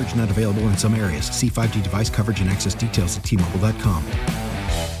 Coverage not available in some areas. See 5G device coverage and access details at T-Mobile.com.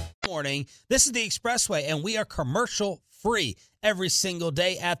 Morning. This is the Expressway, and we are commercial free every single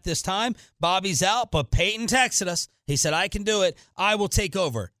day at this time. Bobby's out, but Peyton texted us. He said, I can do it. I will take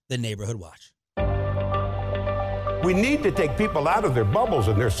over the Neighborhood Watch. We need to take people out of their bubbles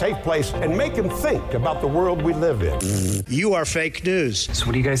and their safe place and make them think about the world we live in. You are fake news. So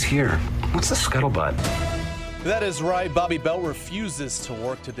what do you guys hear? What's the scuttlebutt? That is right. Bobby Bell refuses to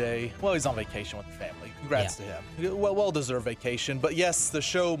work today. Well, he's on vacation with the family. Congrats to him. Well-deserved vacation. But yes, the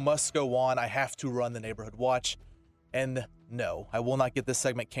show must go on. I have to run the Neighborhood Watch. And no, I will not get this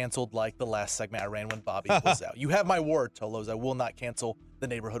segment canceled like the last segment I ran when Bobby was out. You have my word, Tolos. I will not cancel the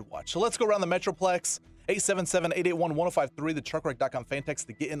Neighborhood Watch. So let's go around the Metroplex. 877-881-1053, the truckwreck.com fan text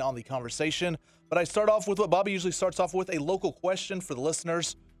to get in on the conversation. But I start off with what Bobby usually starts off with, a local question for the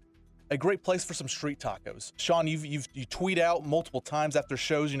listeners. A great place for some street tacos. Sean, you tweet out multiple times after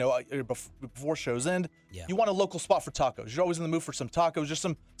shows, before shows end. Yeah. You want a local spot for tacos. You're always in the mood for some tacos, just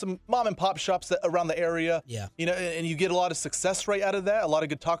some mom and pop shops around the area. Yeah. And you get a lot of success rate out of that, a lot of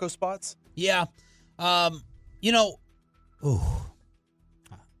good taco spots. Yeah. I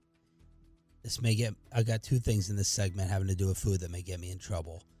got two things in this segment having to do with food that may get me in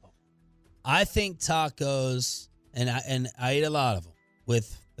trouble. I think tacos, and I ate a lot of them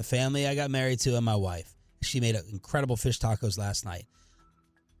with the family I got married to and my wife. She made incredible fish tacos last night.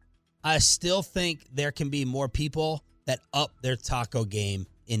 I still think there can be more people that up their taco game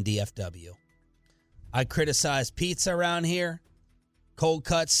in DFW. I criticize pizza around here, cold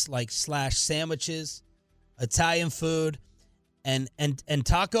cuts like slash sandwiches, Italian food, and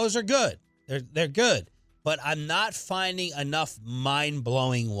tacos are good. They're good, but I'm not finding enough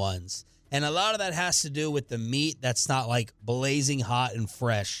mind-blowing ones. And a lot of that has to do with the meat that's not like blazing hot and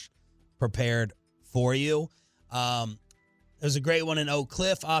fresh prepared for you. There's a great one in Oak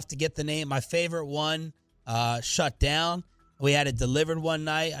Cliff. I'll have to get the name. My favorite one shut down. We had it delivered one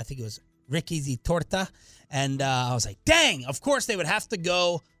night. I think it was Ricky's y Torta. And I was like, dang, of course they would have to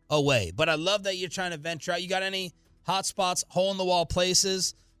go away. But I love that you're trying to venture out. You got any hot spots, hole-in-the-wall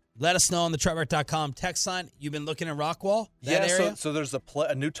places? Let us know on the truckwreck.com text line. You've been looking at Rockwall, that area? So there's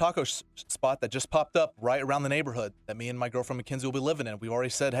a new taco spot that just popped up right around the neighborhood that me and my girlfriend Mackenzie will be living in. We already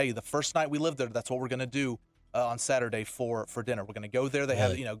said, hey, the first night we live there, that's what we're going to do on Saturday for dinner. We're going to go there. They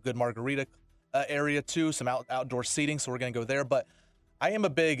have good margarita area too, some outdoor seating, so we're going to go there. But I am a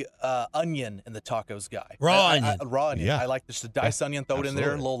big onion in the tacos guy. Raw onion. Raw onion. Yeah. I like just a diced onion, throw it in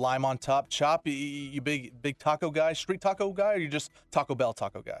there, a little lime on top, chop. You big taco guy, street taco guy, or you just Taco Bell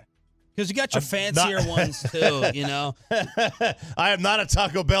taco guy? Because you got your fancier ones too, you know. I am not a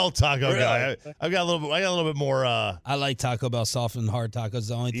Taco Bell taco guy. I got a little bit more. I like Taco Bell soft and hard tacos.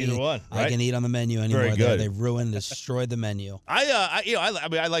 The only thing one, I can eat on the menu anymore. Very good. They've ruined, destroyed the menu.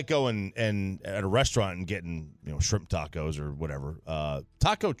 I like going and at a restaurant and getting shrimp tacos or whatever.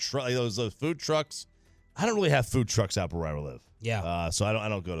 Those food trucks. I don't really have food trucks out where I live. Yeah. So I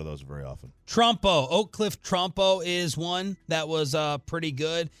don't go to those very often. Trompo, Oak Cliff Trompo is one that was pretty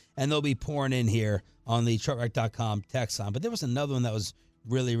good, and they'll be pouring in here on the truckwreck.com text line. But there was another one that was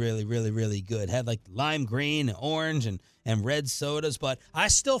really, really, really, really good. Had like lime green and orange and red sodas. But I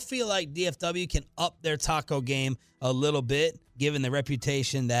still feel like DFW can up their taco game a little bit, given the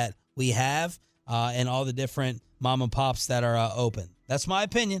reputation that we have and all the different mom and pops that are open. That's my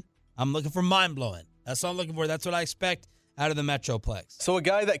opinion. I'm looking for mind-blowing. That's what I'm looking for. That's what I expect out of the Metroplex. So a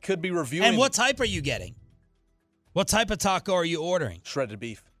guy that could be reviewing. And what type are you getting? What type of taco are you ordering? Shredded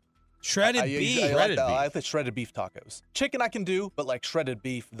beef. Shredded beef. I like the shredded beef tacos. Chicken I can do, but like shredded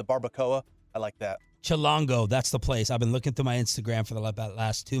beef, the barbacoa, I like that. Chilongo, that's the place. I've been looking through my Instagram for the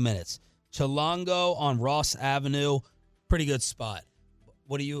last 2 minutes. Chilongo on Ross Avenue, pretty good spot.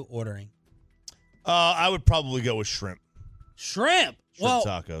 What are you ordering? I would probably go with shrimp. Shrimp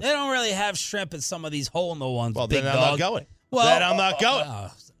tacos. They don't really have shrimp in some of these hole-in-the ones. Well, big then dog. I'm not going. I'm not going.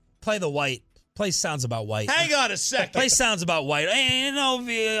 Play the white. Place sounds about white. Hang on a second. Place sounds about white.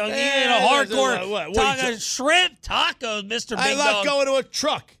 Hardcore taco, shrimp tacos, Mr. Big Dog. I'm not going to a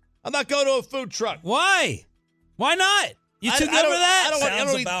truck. I'm not going to a food truck. Why? Why not? You too good for that?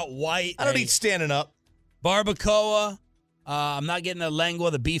 Sounds about white. I don't eat standing up. Barbacoa. I'm not getting the lengua,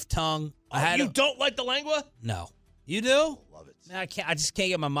 the beef tongue. You don't like the lengua? No. You do? Love it. Man, I just can't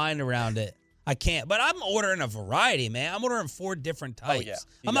get my mind around it. I can't. But I'm ordering a variety, man. I'm ordering 4 different types. Oh, yeah.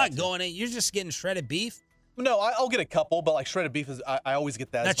 I'm not going in. You're just getting shredded beef? No, I'll get a couple, but like shredded beef is I always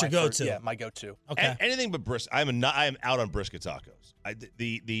get that. That's your go-to. Yeah, my go-to. Okay. Anything but brisket. I am out on brisket tacos.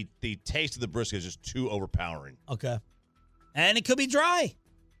 The taste of the brisket is just too overpowering. Okay. And it could be dry.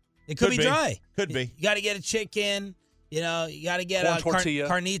 It could be dry. Could be. You got to get a chicken. You got to get corn tortilla.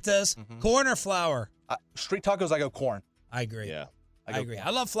 Carnitas. Mm-hmm. Corn or flour? Street tacos, I go corn. I agree. Yeah. I agree.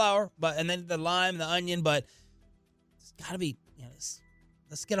 I love flour, and then the lime, the onion, but it's got to be,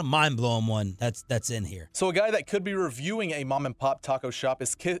 let's get a mind-blowing one that's in here. So a guy that could be reviewing a mom-and-pop taco shop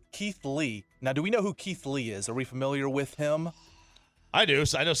is Keith Lee. Now, do we know who Keith Lee is? Are we familiar with him? I do.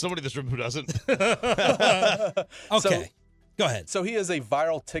 So I know somebody in this room who doesn't. Okay. Go ahead. So he is a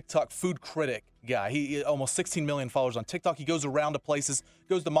viral TikTok food critic guy. He almost 16 million followers on TikTok. He goes around to places,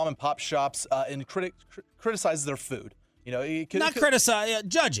 goes to mom and pop shops, and criticizes their food. You know, criticize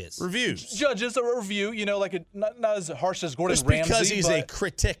judges. Reviews. Judges a review. You know, like not as harsh as Gordon Just Ramsay. because he's a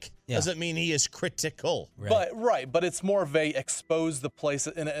critic doesn't mean he is critical. But it's more of a expose the place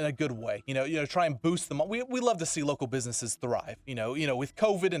in a good way. You know, try and boost them. We love to see local businesses thrive. You know, with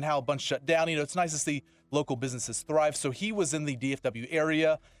COVID and how a bunch shut down. You know, it's nice to see local businesses thrive. So he was in the DFW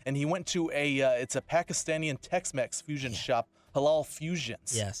area, and he went to it's a Pakistani and Tex-Mex fusion shop. Halal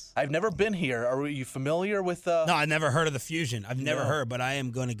Fusions. Yes. I've never been here. Are you familiar with... No, I never heard of the Fusion. I've never heard, but I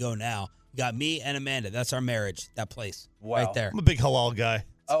am going to go now. You got me and Amanda. That's our marriage. That place. Wow. Right there. I'm a big halal guy.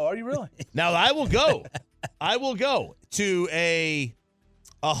 Oh, are you really? Now, I will go. I will go to a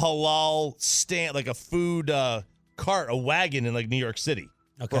halal stand, like a food cart, a wagon in like New York City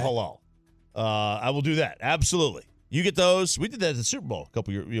for halal. I will do that. Absolutely. You get those. We did that at the Super Bowl a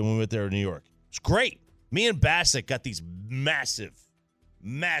couple years when we went there in New York. It's great. Me and Bassett got these massive,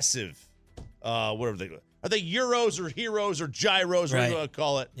 whatever they are they Euros or Heroes or Gyros, whatever you want to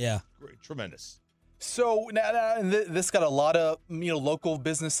call it. Yeah. Great. Tremendous. So now this got a lot of local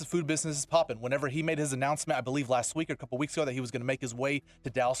businesses, food businesses popping. Whenever he made his announcement, I believe last week or a couple weeks ago, that he was going to make his way to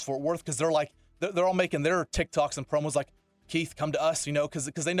Dallas Fort Worth, because they're all making their TikToks and promos like, Keith, come to us,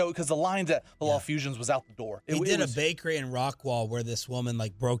 because they know, because the lines at Halal Fusions was out the door. He did a bakery in Rockwall where this woman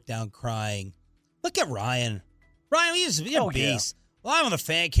broke down crying. Look at Ryan. Ryan, he's a beast. Live on the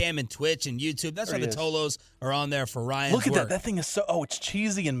fan cam and Twitch and YouTube. That's why the Tolos are on there for Ryan's Look at work. that thing is so. Oh, it's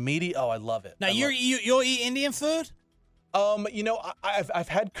cheesy and meaty. Oh, I love it. Now you'll eat Indian food? I've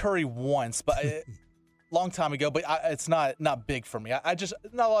had curry once, but long time ago. But it's not big for me. I just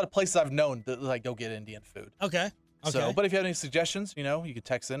not a lot of places I've known that go get Indian food. Okay. So, but if you have any suggestions, you could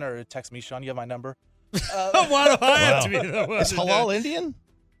text in or text me, Sean. You have my number. Why do I have to be the one? Is halal Indian?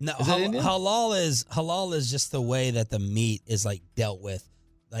 No, halal is just the way that the meat is dealt with,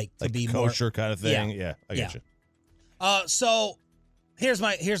 to be kosher more, kind of thing. Yeah, I get you. So here's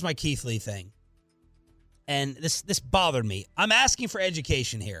my Keith Lee thing, and this bothered me. I'm asking for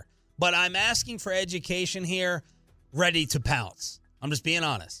education here, but I'm asking for education here, ready to pounce. I'm just being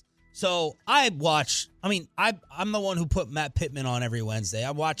honest. So I'm the one who put Matt Pittman on every Wednesday.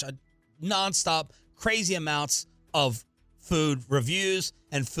 I watch nonstop, crazy amounts of food reviews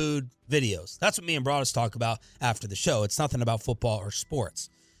and food videos. That's what me and Broadus talk about after the show. It's nothing about football or sports.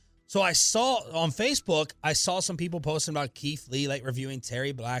 So I saw on Facebook, some people posting about Keith Lee reviewing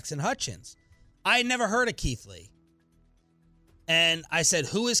Terry Blacks and Hutchins. I had never heard of Keith Lee. And I said,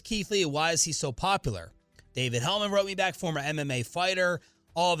 who is Keith Lee? Why is he so popular? David Hellman wrote me back, former MMA fighter,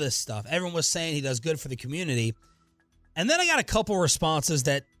 all this stuff. Everyone was saying he does good for the community. And then I got a couple responses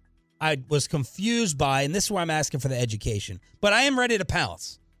that I was confused by, and this is why I'm asking for the education. But I am ready to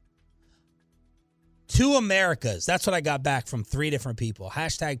pounce. 2 Americas. That's what I got back from 3 different people.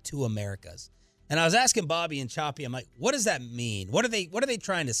 # 2 Americas. And I was asking Bobby and Choppy, I'm like, what does that mean? What are they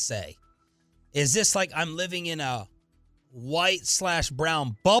trying to say? Is this I'm living in a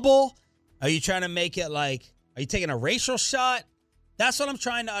white/brown bubble? Are you trying to make it are you taking a racial shot? That's what I'm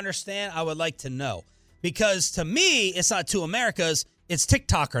trying to understand. I would like to know. Because to me, it's not 2 Americas. It's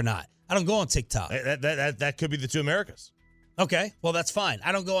TikTok or not. I don't go on TikTok. That could be the 2 Americas. Okay, well, that's fine.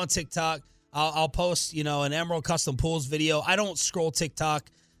 I don't go on TikTok. I'll post, an Emerald Custom Pools video. I don't scroll TikTok.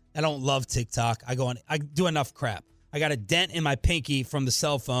 I don't love TikTok. I do enough crap. I got a dent in my pinky from the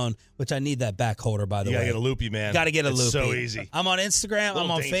cell phone, which I need that back holder, by the way. You got to get a loopy, man. Got to get a loopy. It's so easy. I'm on Instagram.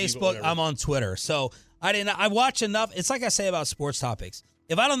 I'm on Facebook. I'm on Twitter. So I watch enough. It's like I say about sports topics.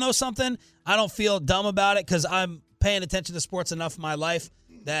 If I don't know something, I don't feel dumb about it because I'm paying attention to sports enough in my life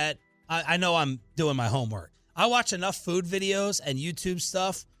that I know I'm doing my homework. I watch enough food videos and YouTube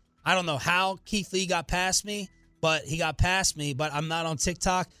stuff. I don't know how Keith Lee got past me, but he got past me, but I'm not on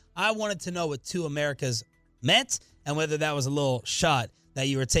TikTok. I wanted to know what 2 Americas meant and whether that was a little shot that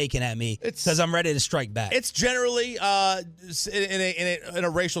you were taking at me because I'm ready to strike back. It's generally in a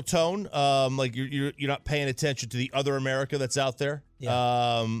racial tone, you're not paying attention to the other America that's out there. Yeah.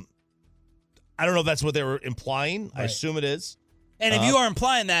 I don't know if that's what they were implying. Right. I assume it is. And if you are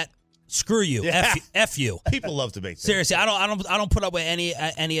implying that, screw you. Yeah. F you. People love to make things. Seriously, I don't put up with any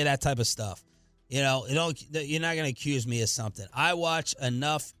of that type of stuff. You're not going to accuse me of something. I watch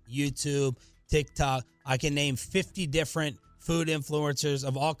enough YouTube, TikTok. I can name 50 different food influencers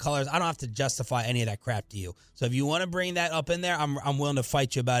of all colors. I don't have to justify any of that crap to you. So if you want to bring that up in there, I'm willing to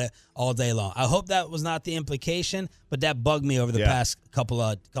fight you about it all day long. I hope that was not the implication, but that bugged me over the past couple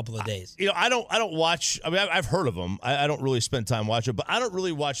of days. I don't watch. I mean, I've heard of them. I don't really spend time watching, but I don't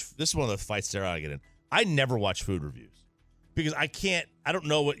really watch. This is one of the fights there I get in. I never watch food reviews because I don't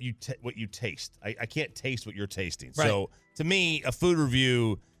know what you taste. I can't taste what you're tasting. Right. So to me, a food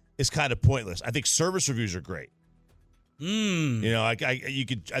review is kind of pointless. I think service reviews are great. I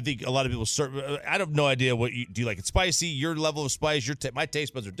think a lot of people serve. I have no idea what do you like it spicy? Your level of spice, my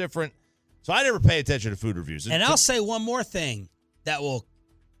taste buds are different. So I never pay attention to food reviews. And I'll say one more thing that will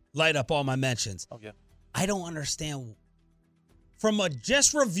light up all my mentions. Oh, yeah. I don't understand from a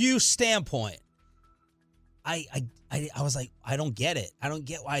just review standpoint. I was like, I don't get it. I don't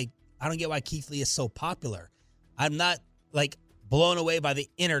get why Keith Lee is so popular. I'm not like blown away by the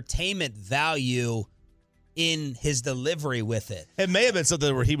entertainment value in his delivery with it. It may have been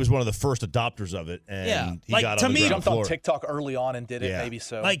something where he was one of the first adopters of it, and he got on the ground jumped floor. on TikTok early on and did it, maybe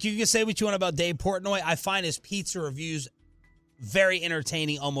so. Like, you can say what you want about Dave Portnoy. I find his pizza reviews very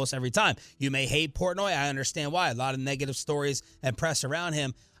entertaining almost every time. You may hate Portnoy. I understand why. A lot of negative stories and press around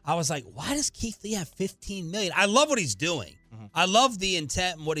him. I was like, why does Keith Lee have $15 million? I love what he's doing. Mm-hmm. I love the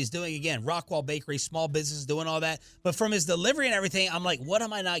intent and what he's doing. Again, Rockwall Bakery, small business, doing all that. But from his delivery and everything, I'm like, what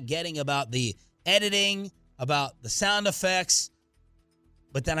am I not getting about the editing, about the sound effects?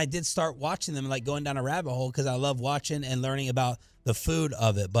 But then I did start watching them, like going down a rabbit hole because I love watching and learning about the food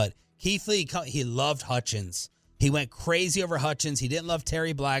of it. But Keith Lee, he loved Hutchins. He went crazy over Hutchins. He didn't love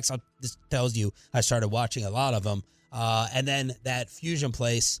Terry Black's. This tells you I started watching a lot of them. And then that fusion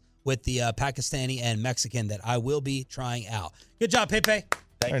place with the Pakistani and Mexican that I will be trying out. Good job, Pepe.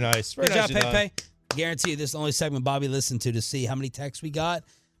 Very nice. Good job, Pepe. Guarantee you this is the only segment Bobby listened to see how many texts we got.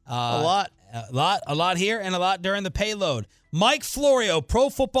 A lot here and a lot during the payload. Mike Florio, Pro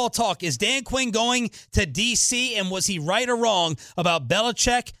Football Talk. Is Dan Quinn going to D.C. and was he right or wrong about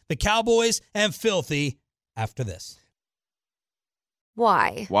Belichick, the Cowboys, and Filthy after this?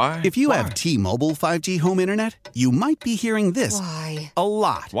 Why? If you have T-Mobile 5G home internet, you might be hearing this a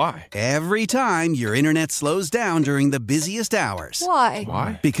lot. Why? Every time your internet slows down during the busiest hours.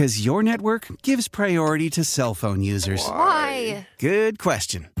 Why? Because your network gives priority to cell phone users. Why? Good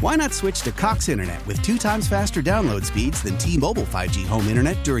question. Why not switch to Cox Internet with 2 times faster download speeds than T-Mobile 5G home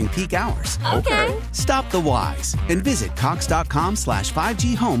internet during peak hours? Okay. Stop the whys and visit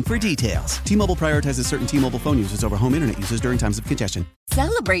cox.com/5G home for details. T-Mobile prioritizes certain T-Mobile phone users over home internet users during times of congestion.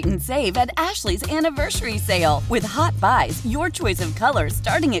 Celebrate and save at Ashley's Anniversary Sale. With Hot Buys, your choice of colors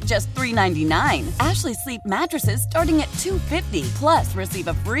starting at just $3.99. Ashley Sleep mattresses starting at $2.50. Plus, receive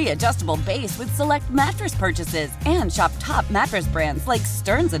a free adjustable base with select mattress purchases. And shop top mattress brands like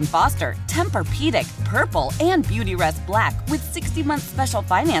Stearns & Foster, Tempur-Pedic, Purple, and Beautyrest Black with 60-month special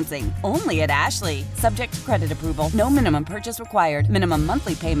financing. Only at Ashley. Subject to credit approval. No minimum purchase required. Minimum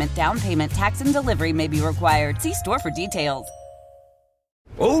monthly payment, down payment, tax, and delivery may be required. See store for details.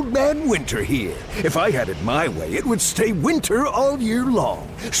 Old Man Winter here. If I had it my way, it would stay winter all year long.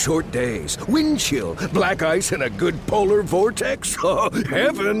 Short days, wind chill, black ice, and a good polar vortex. Oh,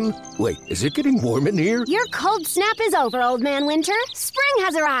 heaven. Wait, is it getting warm in here? Your cold snap is over, Old Man Winter. Spring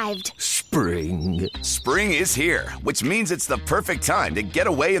has arrived. Spring. Spring is here, which means it's the perfect time to get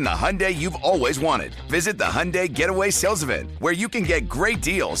away in the Hyundai you've always wanted. Visit the Hyundai Getaway Sales Event, where you can get great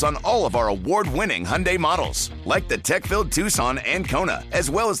deals on all of our award-winning Hyundai models, like the tech-filled Tucson and Kona,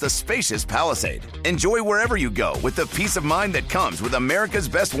 as well as the spacious Palisade. Enjoy wherever you go with the peace of mind that comes with America's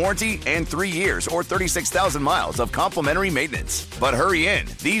best warranty and 3 years or 36,000 miles of complimentary maintenance. But hurry in,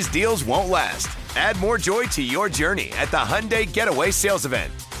 these deals won't last. Add more joy to your journey at the Hyundai Getaway Sales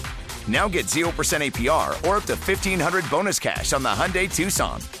Event. Now get 0% APR or up to $1,500 bonus cash on the Hyundai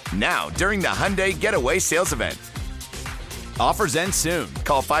Tucson. Now during the Hyundai Getaway Sales Event. Offers end soon.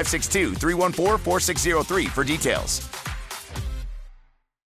 Call 562-314-4603 for details.